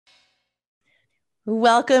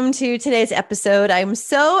Welcome to today's episode. I'm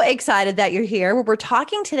so excited that you're here. We're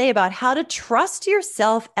talking today about how to trust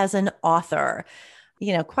yourself as an author.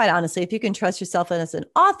 Quite honestly, if you can trust yourself as an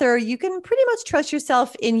author, you can pretty much trust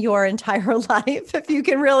yourself in your entire life. If you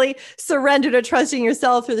can really surrender to trusting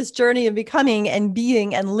yourself through this journey of becoming and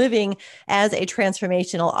being and living as a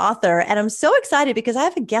transformational author. And I'm so excited because I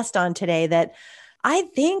have a guest on today that I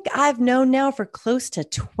think I've known now for close to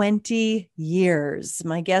 20 years.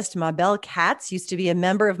 My guest, Mabel Katz, used to be a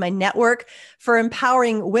member of my network for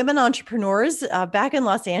empowering women entrepreneurs back in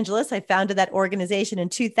Los Angeles. I founded that organization in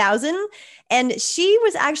 2000, and she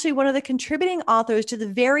was actually one of the contributing authors to the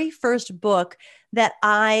very first book that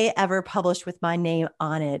I ever published with my name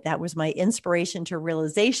on it. That was my Inspiration to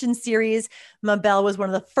Realization series. Mabel was one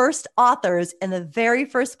of the first authors in the very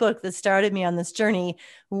first book that started me on this journey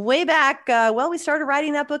way back. We started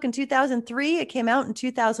writing that book in 2003. It came out in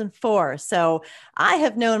 2004. So I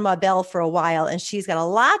have known Mabel for a while, and she's got a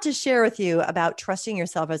lot to share with you about trusting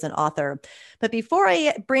yourself as an author. But before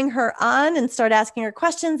I bring her on and start asking her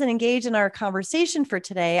questions and engage in our conversation for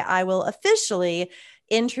today, I will officially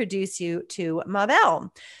introduce you to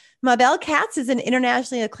Mabel. Mabel Katz is an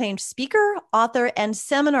internationally acclaimed speaker, author, and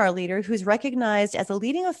seminar leader who's recognized as a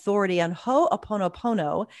leading authority on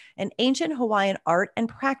Ho'oponopono, an ancient Hawaiian art and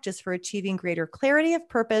practice for achieving greater clarity of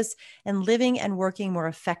purpose and living and working more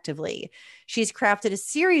effectively. She's crafted a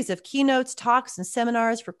series of keynotes, talks, and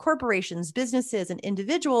seminars for corporations, businesses, and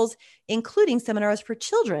individuals, including seminars for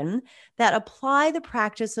children that apply the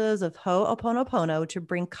practices of Ho'oponopono to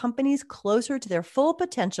bring companies closer to their full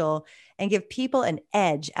potential and give people an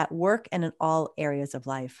edge at work and in all areas of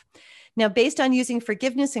life. Now, based on using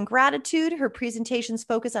forgiveness and gratitude, her presentations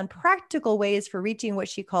focus on practical ways for reaching what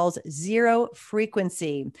she calls zero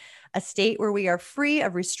frequency, a state where we are free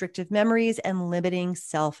of restrictive memories and limiting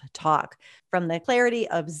self-talk. From the clarity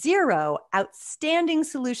of zero, outstanding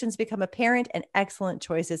solutions become apparent and excellent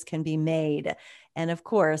choices can be made. And of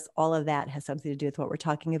course, all of that has something to do with what we're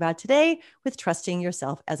talking about today, with trusting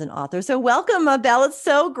yourself as an author. So welcome, Mabel. It's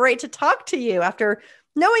so great to talk to you after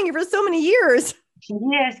knowing you for so many years.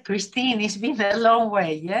 Yes, Christine, it's been a long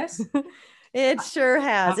way, yes? It sure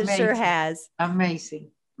has. Amazing. It sure has.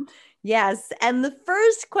 Amazing. Yes. And the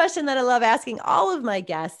first question that I love asking all of my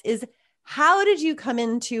guests is, how did you come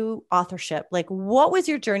into authorship? Like, what was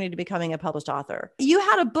your journey to becoming a published author? You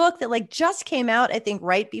had a book that just came out, I think,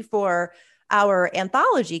 right before our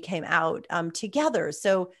anthology came out together.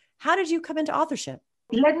 So how did you come into authorship?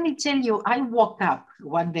 Let me tell you, I woke up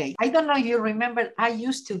one day. I don't know if you remember, I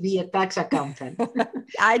used to be a tax accountant.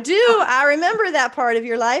 I do. I remember that part of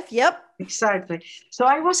your life. Yep. Exactly. So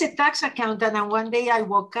I was a tax accountant, and one day I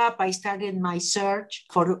woke up, I started my search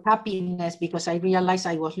for happiness because I realized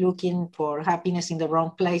I was looking for happiness in the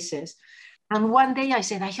wrong places. And one day I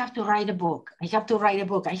said, I have to write a book. I have to write a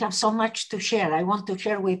book. I have so much to share. I want to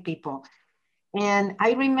share with people. And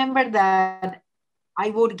I remember that I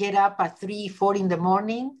would get up at 3, 4 in the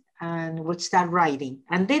morning and would start writing.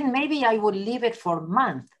 And then maybe I would leave it for a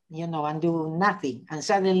month, and do nothing. And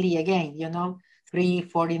suddenly again, 3,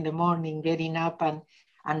 4 in the morning, getting up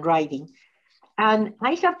and writing. And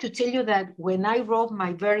I have to tell you that when I wrote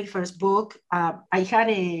my very first book, I had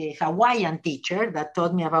a Hawaiian teacher that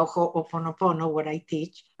taught me about Ho'oponopono, what I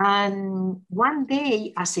teach. And one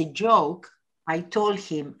day, as a joke, I told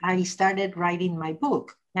him I started writing my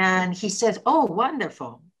book. And he said, oh,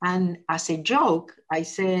 wonderful. And as a joke, I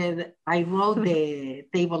said, I wrote the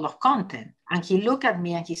table of content. And he looked at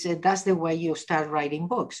me and he said, that's the way you start writing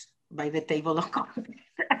books, by the table of content.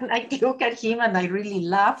 And I looked at him and I really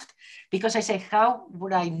laughed because I said, how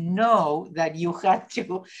would I know that you had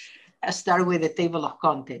to start with the table of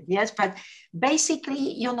content? Yes, but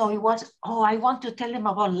basically, it was, I want to tell them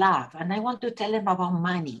about love, and I want to tell them about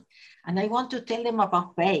money, and I want to tell them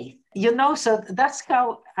about faith, so that's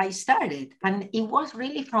how I started. And it was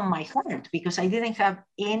really from my heart because I didn't have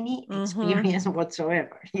any experience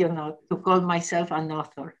whatsoever, to call myself an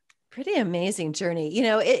author. Pretty amazing journey.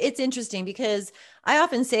 It's interesting because I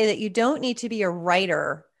often say that you don't need to be a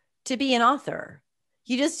writer to be an author.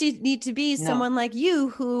 You just need to be someone like you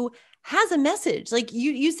who has a message. Like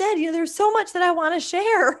you said, there's so much that I want to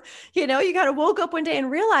share. You kind of woke up one day and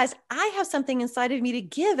realized I have something inside of me to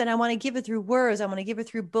give, and I want to give it through words. I want to give it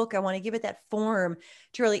through book. I want to give it that form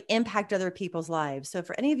to really impact other people's lives. So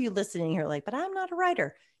for any of you listening here, but I'm not a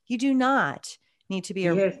writer, you do not need to be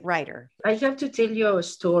a writer. I have to tell you a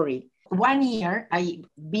story. One year, I've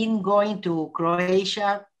been going to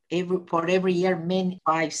Croatia for every year,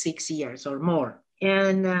 5, 6 years or more.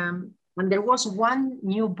 And there was one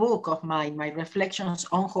new book of mine, my reflections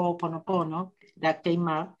on Ho'oponopono, that came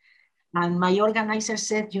out. And my organizer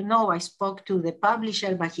said, I spoke to the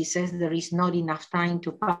publisher, but he says there is not enough time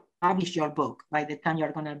to publish your book by the time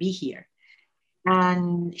you're going to be here.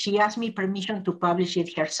 And she asked me permission to publish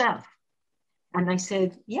it herself. And I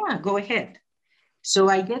said, yeah, go ahead. So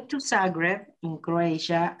I get to Zagreb in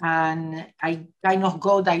Croatia, and I kind of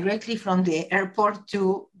go directly from the airport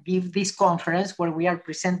to give this conference where we are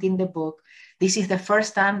presenting the book. This is the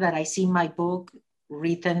first time that I see my book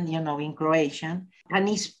written, in Croatian, and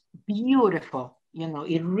it's beautiful.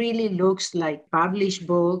 It really looks like published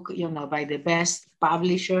book, by the best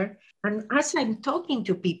publisher. And as I'm talking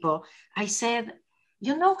to people, I said,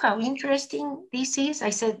 how interesting this is?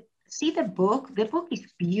 I said, see the book? The book is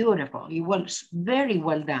beautiful. It was very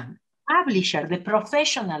well done. Publisher, the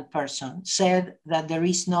professional person, said that there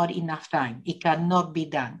is not enough time. It cannot be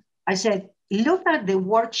done. I said, look at the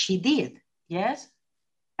work she did. Yes?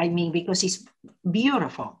 Because it's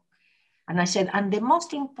beautiful. And I said, and the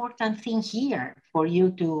most important thing here for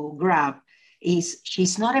you to grab is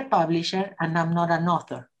she's not a publisher and I'm not an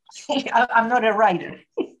author. I'm not a writer.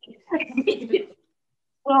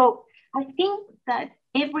 So I think that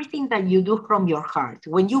everything that you do from your heart,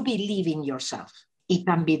 when you believe in yourself, it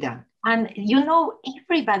can be done. And,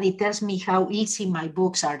 everybody tells me how easy my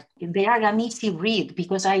books are. They are an easy read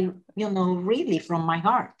because I, really from my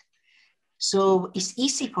heart. So it's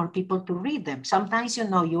easy for people to read them. Sometimes,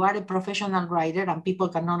 you are a professional writer and people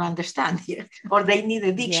cannot understand it, or they need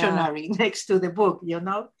a dictionary next to the book,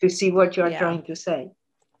 to see what you are trying to say.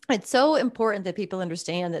 It's so important that people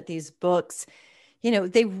understand that these books,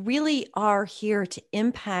 they really are here to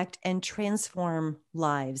impact and transform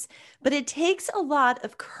lives. But it takes a lot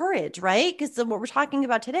of courage, right? Because what we're talking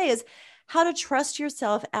about today is how to trust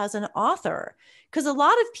yourself as an author. Because a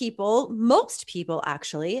lot of people, most people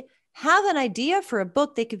actually, have an idea for a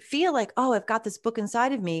book. They could feel like, oh, I've got this book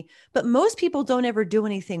inside of me. But most people don't ever do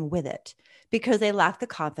anything with it because they lack the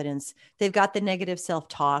confidence. They've got the negative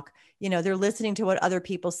self-talk. They're listening to what other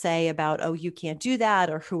people say about, oh, you can't do that,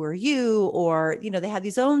 or who are you? Or, they have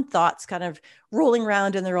these own thoughts kind of rolling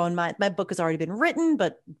around in their own mind. My book has already been written,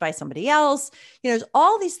 but by somebody else. There's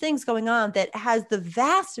all these things going on that has the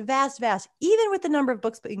vast, even with the number of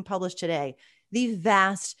books being published today, the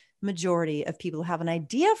vast majority of people who have an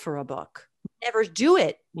idea for a book never do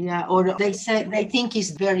it. Yeah, or they think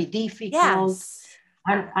it's very difficult. Yes.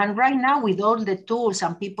 And right now, with all the tools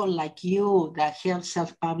and people like you that help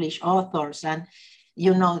self-published authors, and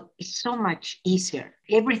it's so much easier.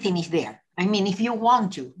 Everything is there. If you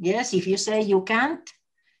want to, yes. If you say you can't,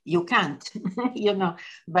 you can't.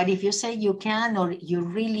 But if you say you can, or you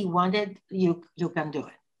really want it, you can do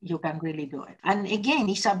it. You can really do it. And again,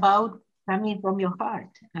 it's about coming from your heart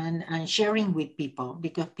and sharing with people,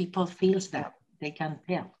 because people feels that they can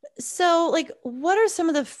tell. So, what are some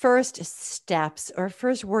of the first steps or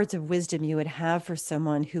first words of wisdom you would have for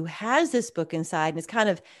someone who has this book inside and is kind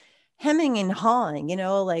of hemming and hawing,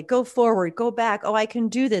 go forward, go back. Oh, I can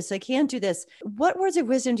do this. I can't do this. What words of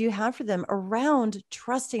wisdom do you have for them around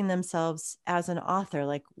trusting themselves as an author?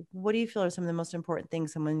 What do you feel are some of the most important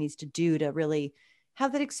things someone needs to do to really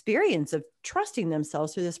have that experience of trusting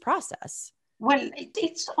themselves through this process? Well,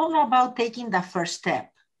 it's all about taking the first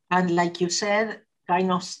step. And like you said,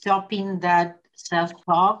 kind of stopping that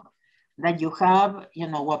self-talk that you have,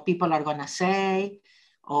 what people are going to say,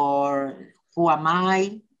 or who am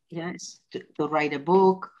I, yes, to write a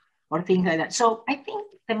book or things like that. So I think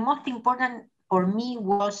the most important for me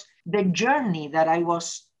was the journey that I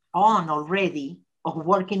was on already of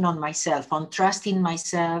working on myself, on trusting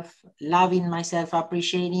myself, loving myself,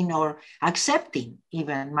 appreciating or accepting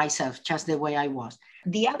even myself just the way I was.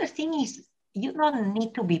 The other thing is you don't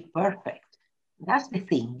need to be perfect. That's the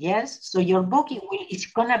thing, yes? So your book is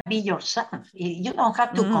going to be yourself. You don't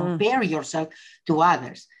have to compare yourself to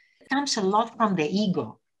others. It comes a lot from the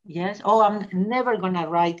ego, yes? Oh, I'm never going to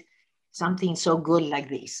write something so good like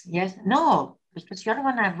this, yes? No, because you're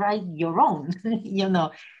going to write your own,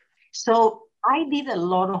 So I did a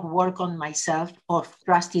lot of work on myself, of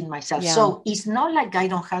trusting myself. Yeah. So it's not like I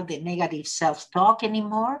don't have the negative self-talk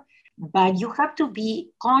anymore, but you have to be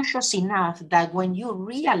conscious enough that when you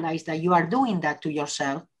realize that you are doing that to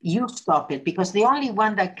yourself, you stop it, because the only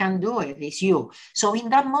one that can do it is you. So in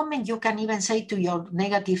that moment, you can even say to your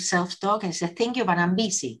negative self-talk and say, thank you, but I'm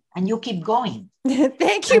busy. And you keep going.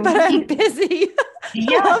 Thank you, but I'm busy.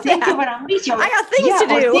 Yeah, thank you, but I'm busy. I got things to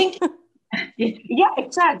do. Yeah,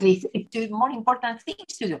 exactly. More important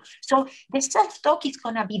things to do. So the self-talk is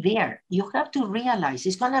going to be there. You have to realize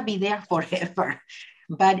it's going to be there forever.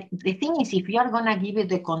 But the thing is, if you're going to give it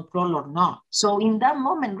the control or not. So in that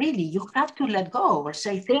moment, really, you have to let go or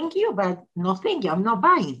say, thank you, but no, thank you. I'm not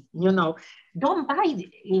buying, don't buy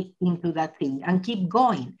into that thing and keep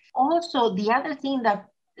going. Also, the other thing that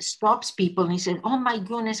stops people and says, oh my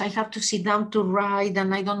goodness, I have to sit down to write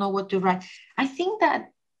and I don't know what to write. I think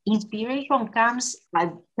that inspiration comes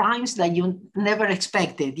at times that you never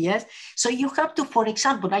expected. Yes. So you have to, for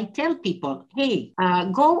example, I tell people, hey,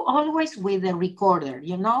 go always with a recorder,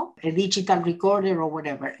 a digital recorder or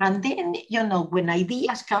whatever. And then, when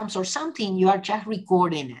ideas comes or something, you are just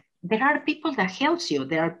recording it. There are people that helps you.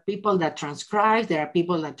 There are people that transcribe. There are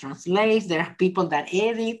people that translate. There are people that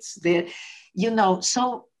edits.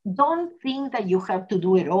 So don't think that you have to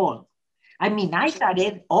do it all. I mean, I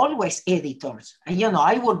had always editors.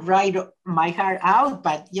 I would write my heart out,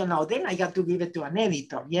 but, then I got to give it to an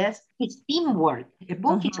editor. Yes. It's teamwork. A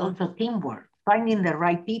book is also teamwork, finding the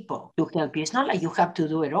right people to help you. It's not like you have to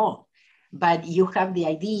do it all, but you have the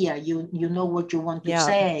idea, you know what you want to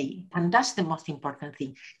say. And that's the most important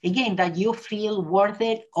thing. Again, that you feel worth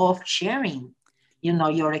it of sharing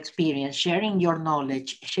your experience, sharing your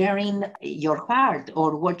knowledge, sharing your heart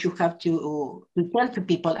or what you have to tell to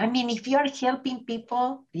people. I mean, if you are helping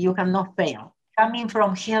people, you cannot fail. Coming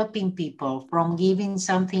from helping people, from giving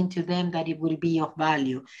something to them that it will be of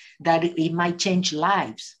value, that it might change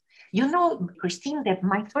lives. Christine, that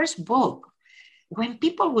my first book, when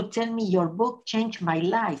people would tell me your book changed my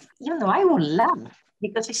life, I would laugh.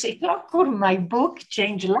 Because I say, how could my book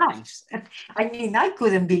change lives? I mean, I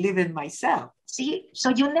couldn't believe it myself. See, so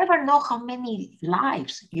you never know how many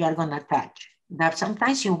lives you are going to touch. That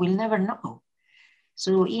sometimes you will never know.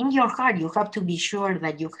 So in your heart, you have to be sure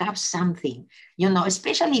that you have something,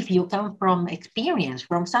 especially if you come from experience,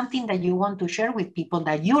 from something that you want to share with people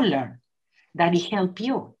that you learn, that it help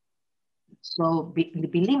you. So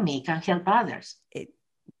believe me, it can help others.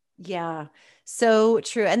 Yeah, so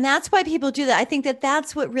true. And that's why people do that. I think that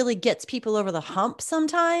that's what really gets people over the hump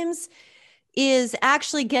sometimes, is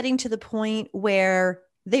actually getting to the point where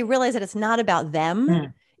they realize that it's not about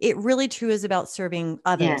them. It really true is about serving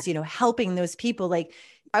others, helping those people. Like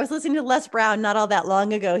I was listening to Les Brown not all that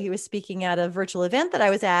long ago. He was speaking at a virtual event that I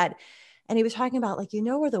was at, and he was talking about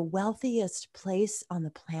where the wealthiest place on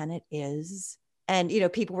the planet is. And,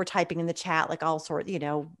 people were typing in the chat, all sorts,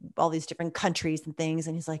 all these different countries and things.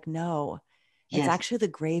 And he's like, no, it's actually the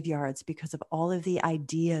graveyards, because of all of the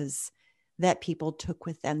ideas that people took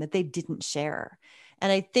with them that they didn't share.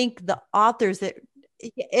 And I think the authors that,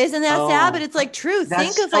 isn't that sad? But it's true.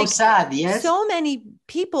 That's think of so sad. Yes. So many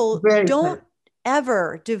people don't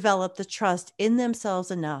ever develop the trust in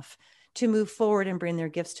themselves enough to move forward and bring their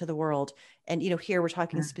gifts to the world. And, here we're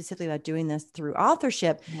talking specifically about doing this through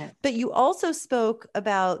authorship, but you also spoke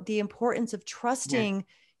about the importance of trusting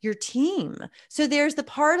your team. So there's the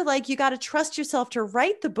part of you got to trust yourself to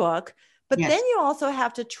write the book, but then you also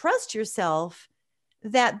have to trust yourself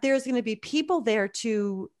that there's going to be people there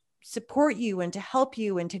to support you and to help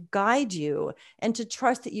you and to guide you, and to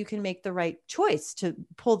trust that you can make the right choice to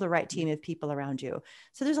pull the right team of people around you.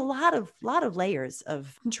 So there's a lot of layers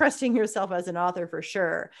of trusting yourself as an author, for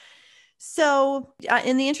sure. So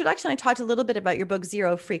in the introduction, I talked a little bit about your book,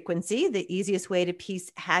 Zero Frequency, the easiest way to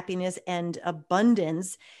peace, happiness, and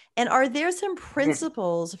abundance. And are there some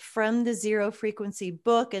principles from the Zero Frequency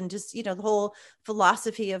book and just, the whole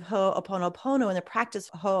philosophy of Ho'oponopono and the practice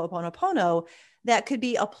of Ho'oponopono that could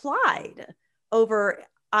be applied over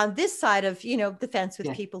on this side of, the fence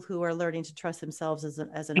with people who are learning to trust themselves as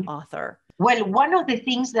an author? Well, one of the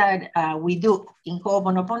things that we do in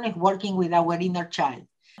Ho'oponopono is working with our inner child.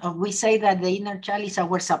 We say that the inner child is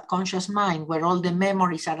our subconscious mind, where all the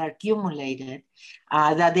memories are accumulated,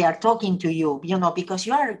 that they are talking to you, because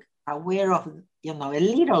you are aware of, a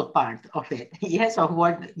little part of it, of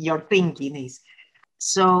what your thinking is.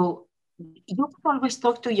 So you can always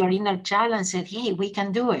talk to your inner child and say, hey, we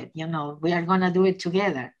can do it. We are going to do it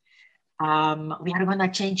together. We are going to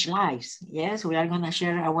change lives. Yes, we are going to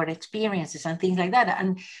share our experiences and things like that.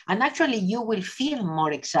 And actually, you will feel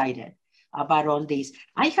more excited about all this.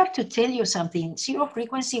 I have to tell you something. Zero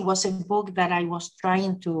Frequency was a book that I was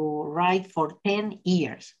trying to write for 10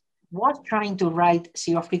 years. Was trying to write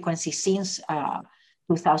Zero Frequency since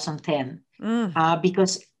 2010,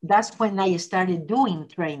 because that's when I started doing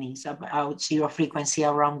trainings about Zero Frequency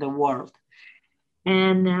around the world.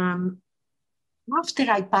 And after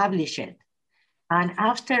I published it, and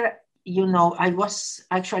after, I was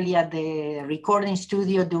actually at the recording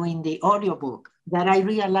studio doing the audiobook, that I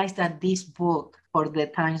realized that this book, for the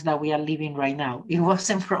times that we are living right now, it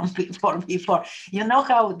wasn't from before. You know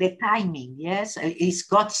how the timing, it's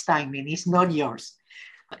God's timing, it's not yours.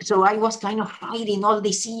 So I was kind of fighting all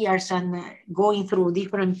these years and going through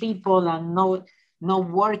different people and not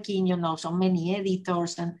working, so many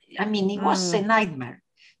editors. And I mean, it was a nightmare.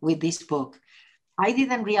 with this book. I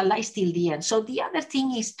didn't realize till the end. So the other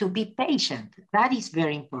thing is to be patient. That is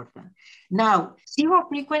very important. Now, zero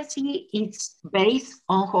frequency is based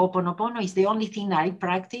on Ho'oponopono. It's the only thing I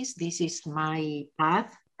practice. This is my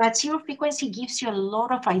path. But zero frequency gives you a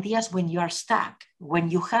lot of ideas when you are stuck,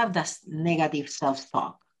 when you have that negative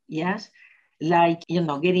self-talk. Yes? Like,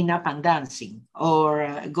 getting up and dancing,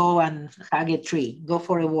 or go and hug a tree, go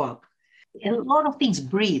for a walk. A lot of things,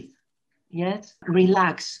 breathe. Yes?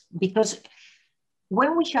 Relax. Because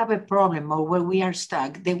when we have a problem or when we are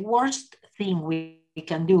stuck, the worst thing we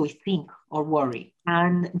can do is think or worry.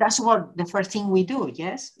 And that's what the first thing we do,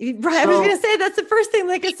 yes? Right. I was going to say, that's the first thing.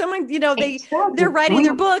 Like if someone, they're writing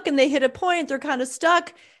their book and they hit a point, they're kind of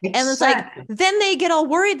stuck. Exactly. And it's like, then they get all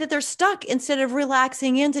worried that they're stuck instead of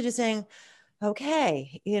relaxing into just saying,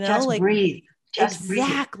 okay, just like breathe. Just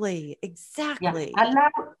exactly. Yeah.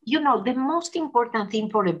 Allow, the most important thing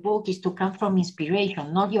for a book is to come from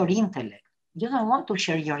inspiration, not your intellect. You don't want to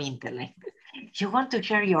share your intellect. You want to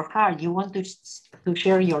share your heart. You want to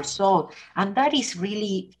share your soul. And that is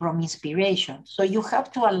really from inspiration. So you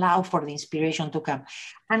have to allow for the inspiration to come.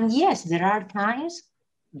 And yes, there are times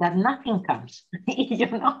that nothing comes,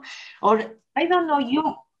 or I don't know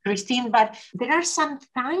you, Christine, but there are some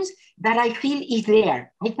times that I feel it's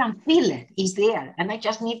there. I can feel it, it's there. And I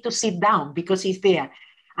just need to sit down because it's there.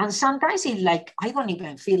 And sometimes it's like, I don't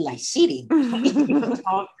even feel like sitting,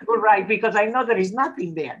 right? Because I know there is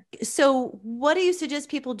nothing there. So what do you suggest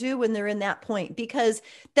people do when they're in that point? Because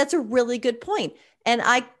that's a really good point. And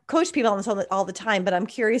I coach people on this all the time, but I'm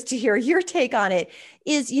curious to hear your take on it.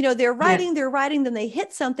 Is, they're writing, then they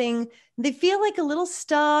hit something, they feel like a little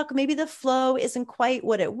stuck. Maybe the flow isn't quite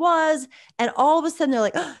what it was. And all of a sudden they're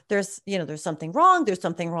like, oh, there's something wrong. There's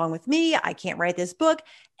something wrong with me. I can't write this book.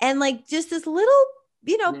 And like just this little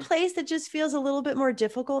place that just feels a little bit more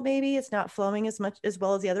difficult. Maybe it's not flowing as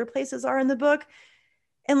well as the other places are in the book.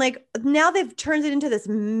 And like, now they've turned it into this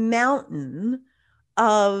mountain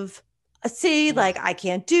of like, I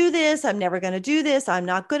can't do this. I'm never going to do this. I'm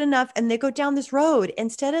not good enough. And they go down this road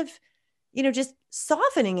instead of, just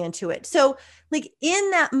softening into it. So like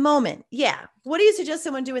in that moment, what do you suggest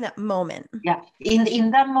someone do in that moment? Yeah.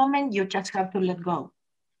 In that moment, you just have to let go.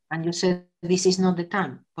 And you said, this is not the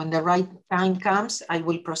time. When the right time comes, I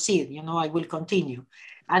will proceed, I will continue.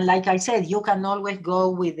 And like I said, you can always go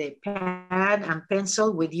with a pen and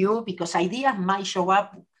pencil with you because ideas might show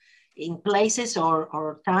up in places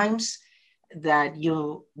or times that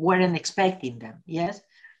you weren't expecting them, yes?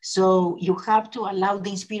 So you have to allow the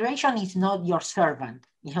inspiration is not your servant,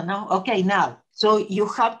 Okay, now, so you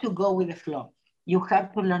have to go with the flow. You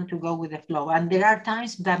have to learn to go with the flow. And there are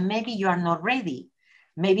times that maybe you are not ready.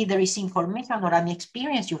 Maybe there is information or an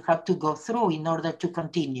experience you have to go through in order to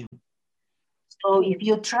continue. So if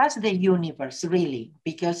you trust the universe, really,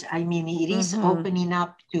 because it is opening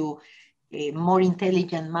up to a more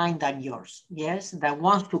intelligent mind than yours, yes, that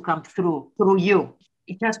wants to come through you.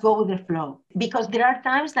 It just go with the flow. Because there are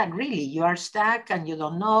times that really you are stuck and you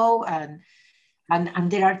don't know,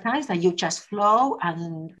 and there are times that you just flow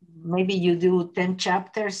and maybe you do 10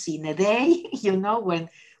 chapters in a day, when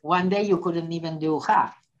one day you couldn't even do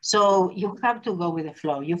half. So you have to go with the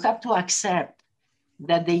flow. You have to accept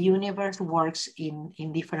that the universe works in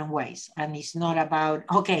different ways. And it's not about,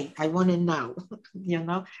 okay, I want it now,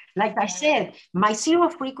 Like I said, my zero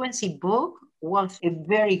frequency book was a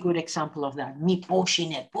very good example of that. Me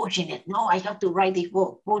pushing it. No, I have to write this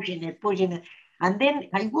book, pushing it. And then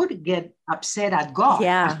I would get upset at God,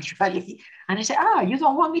 actually. And I say, you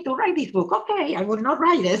don't want me to write this book. Okay, I will not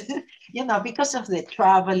write it, because of the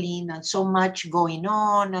traveling and so much going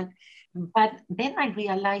on. But then I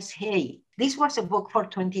realized, hey, this was a book for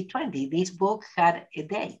 2020. This book had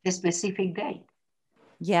a specific date.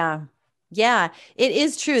 Yeah, it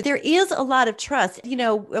is true. There is a lot of trust.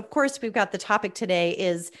 Of course, we've got the topic today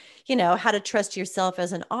is, how to trust yourself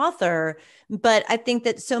as an author. But I think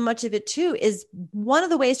that so much of it too is one of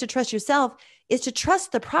the ways to trust yourself is to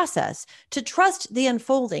trust the process, to trust the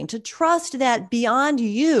unfolding, to trust that beyond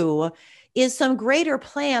you is some greater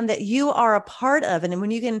plan that you are a part of. And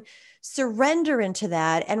when you can surrender into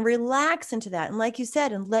that and relax into that, and like you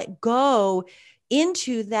said, and let go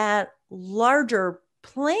into that larger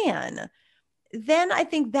plan, then I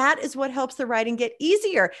think that is what helps the writing get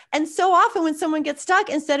easier. And so often when someone gets stuck,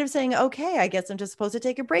 instead of saying, okay, I guess I'm just supposed to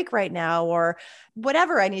take a break right now, or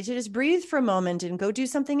whatever, I need to just breathe for a moment and go do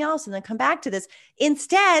something else and then come back to this.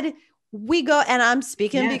 Instead, we go, and I'm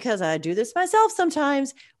speaking Yes. because I do this myself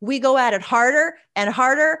sometimes. We go at it harder and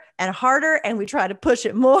harder and harder, and we try to push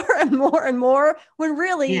it more and more and more, when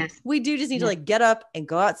really Yes. we do just need to Yes. like get up and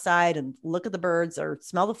go outside and look at the birds or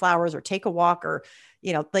smell the flowers or take a walk or,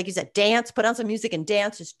 like you said, dance, put on some music and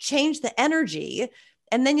dance, just change the energy.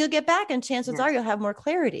 And then you'll get back and chances are Yes. you'll have more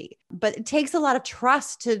clarity. But it takes a lot of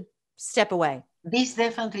trust to step away. This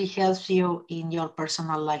definitely helps you in your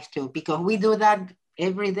personal life too, because we do that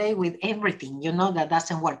every day with everything. That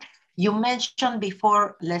doesn't work. You mentioned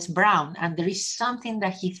before Les Brown, and there is something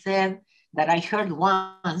that he said that I heard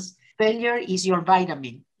once: failure is your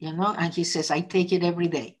vitamin, and he says, I take it every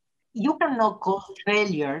day. You cannot call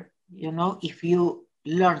failure, if you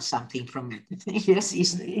learn something from it. Yes,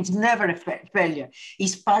 it's never a failure.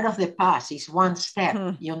 It's part of the past. It's one step,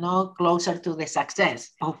 closer to the success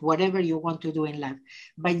of whatever you want to do in life.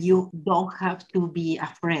 But you don't have to be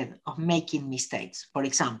afraid of making mistakes, for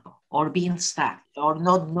example, or being stuck or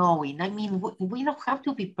not knowing. I mean, we don't have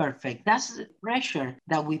to be perfect. That's the pressure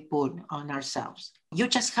that we put on ourselves. You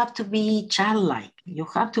just have to be childlike. You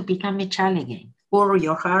have to become a child again. Pour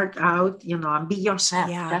your heart out, and be yourself.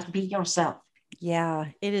 Yeah. Just be yourself. Yeah,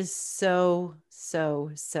 it is so, so,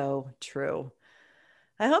 so true.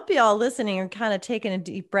 I hope you all listening are kind of taking a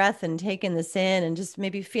deep breath and taking this in and just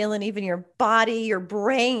maybe feeling even your body, your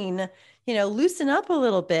brain, loosen up a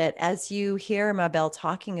little bit as you hear Mabel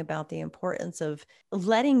talking about the importance of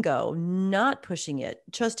letting go, not pushing it,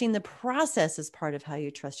 trusting the process is part of how you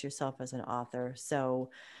trust yourself as an author. So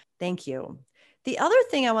thank you. The other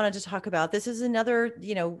thing I wanted to talk about, this is another,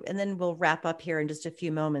 and then we'll wrap up here in just a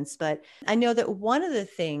few moments, but I know that one of the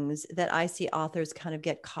things that I see authors kind of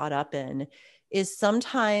get caught up in is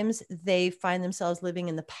sometimes they find themselves living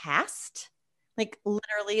in the past, like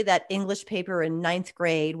literally that English paper in ninth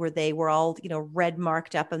grade where they were all, red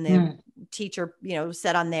marked up and the teacher,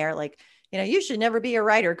 said on there, like, you should never be a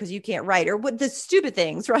writer because you can't write, or what the stupid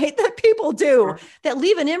things, right, that people do that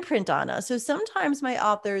leave an imprint on us. So sometimes my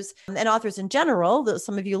authors and authors in general,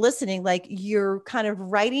 some of you listening, like you're kind of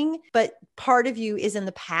writing, but part of you is in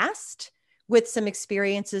the past with some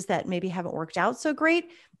experiences that maybe haven't worked out so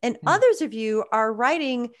great. And others of you are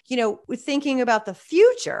writing, thinking about the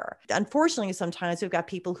future. Unfortunately, sometimes we've got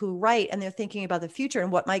people who write and they're thinking about the future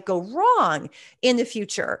and what might go wrong in the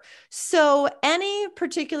future. So any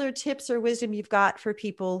particular tips or wisdom you've got for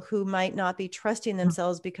people who might not be trusting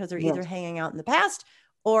themselves because they're either hanging out in the past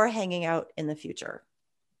or hanging out in the future?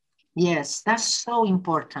 Yes, that's so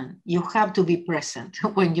important. You have to be present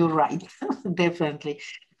when you write, definitely.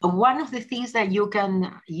 One of the things that you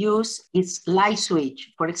can use is light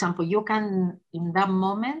switch. For example, you can, in that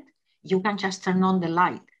moment, you can just turn on the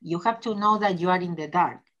light. You have to know that you are in the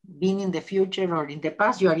dark. Being in the future or in the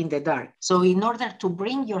past, you are in the dark. So in order to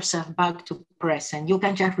bring yourself back to present, you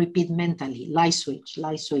can just repeat mentally, light switch,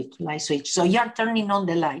 light switch, light switch. So you're turning on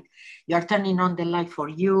the light. You're turning on the light for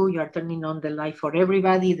you. You're turning on the light for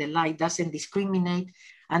everybody. The light doesn't discriminate.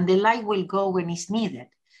 And the light will go when it's needed.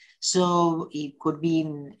 So it could be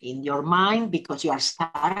in your mind because you are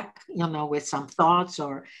stuck, with some thoughts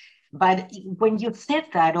but when you said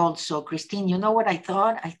that also, Christine, you know what I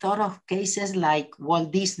thought? I thought of cases like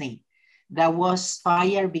Walt Disney that was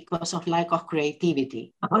fired because of lack of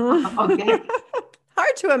creativity. Okay.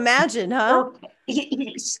 Hard to imagine, huh? So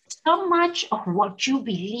it's so much of what you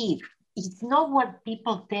believe. It's not what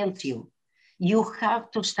people tell you. You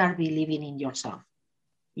have to start believing in yourself.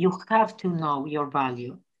 You have to know your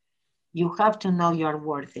value. You have to know you're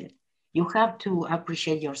worth it. You have to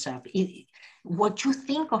appreciate yourself. What you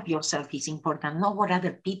think of yourself is important, not what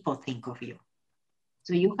other people think of you.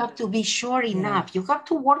 So you have to be sure enough. You have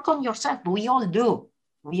to work on yourself. We all do.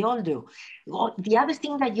 We all do. The other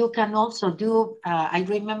thing that you can also do, I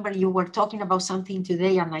remember you were talking about something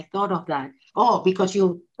today and I thought of that. Oh, because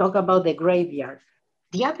you talk about the graveyard.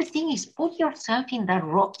 The other thing is put yourself in that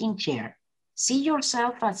rocking chair. See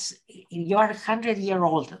yourself as you're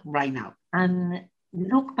 100-year-old right now and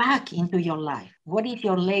look back into your life. What is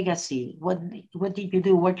your legacy? What did you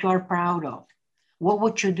do? What you are proud of? What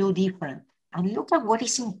would you do different? And look at what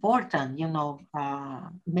is important.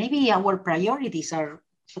 Maybe our priorities are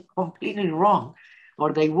completely wrong,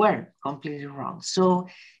 or they were completely wrong. So,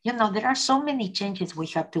 there are so many changes we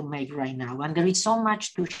have to make right now, and there is so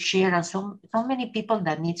much to share, and so many people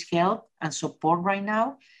that needs help and support right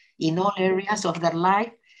now in all areas of their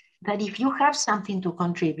life, that if you have something to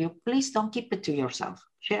contribute, please don't keep it to yourself.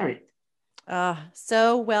 Share it.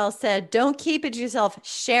 So well said. Don't keep it to yourself.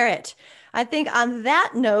 Share it. I think on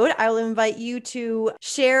that note, I will invite you to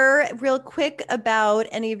share real quick about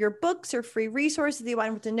any of your books or free resources that you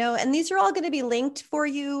want to know. And these are all going to be linked for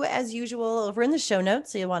you as usual over in the show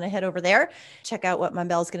notes. So you'll want to head over there, check out what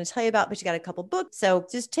Mabel is going to tell you about, but you got a couple books. So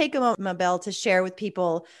just take a moment, Mabel, to share with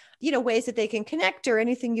people, ways that they can connect or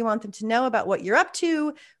anything you want them to know about what you're up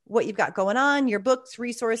to, what you've got going on, your books,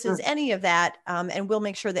 resources, any of that. And we'll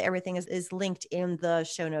make sure that everything is linked in the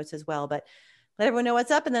show notes as well. But let everyone know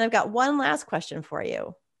what's up. And then I've got one last question for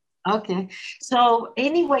you. Okay. So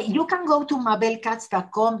anyway, you can go to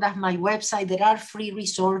mabelkatz.com. That's my website. There are free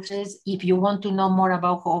resources. If you want to know more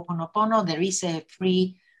about Ho'oponopono, there is a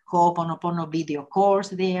free Ho'oponopono video course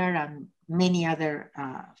there and many other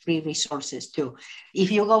free resources too. If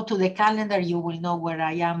you go to the calendar, you will know where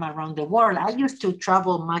I am around the world. I used to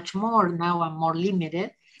travel much more. Now I'm more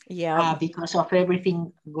limited. Because of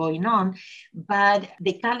everything going on. But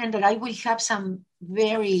the calendar, I will have some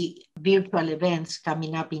very virtual events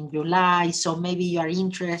coming up in July. So maybe you are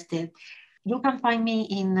interested. You can find me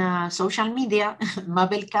in social media,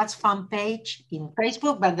 Mabel Katz fan page in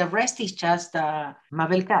Facebook, but the rest is just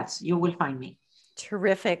Mabel Katz. You will find me.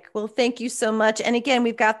 Terrific. Well, thank you so much. And again,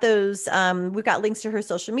 we've got those, we've got links to her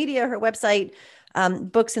social media, her website,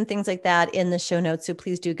 books and things like that in the show notes. So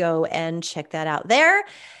please do go and check that out there.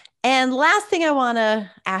 And last thing I want to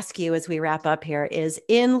ask you as we wrap up here is,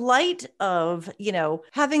 in light of,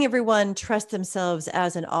 having everyone trust themselves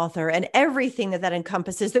as an author and everything that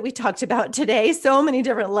encompasses that we talked about today, so many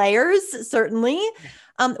different layers, certainly.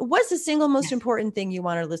 What's the single most important thing you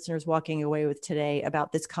want our listeners walking away with today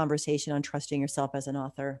about this conversation on trusting yourself as an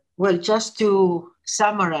author? Well, just to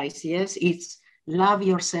summarize, yes, it's love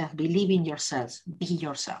yourself, believe in yourself, be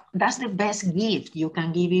yourself. That's the best gift you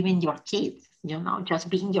can give even your kids. Just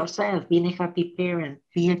being yourself, being a happy parent,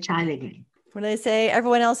 be a child again. When they say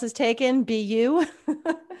everyone else is taken, be you.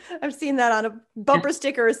 I've seen that on a bumper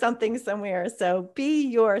sticker or something somewhere. So be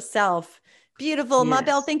yourself. Beautiful. Yes.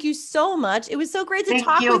 Mabel, thank you so much. It was so great to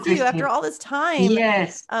talk with you after all this time.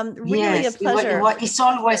 Yes. Really a pleasure. It's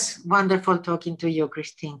always wonderful talking to you,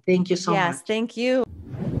 Christine. Thank you so much. Yes, thank you.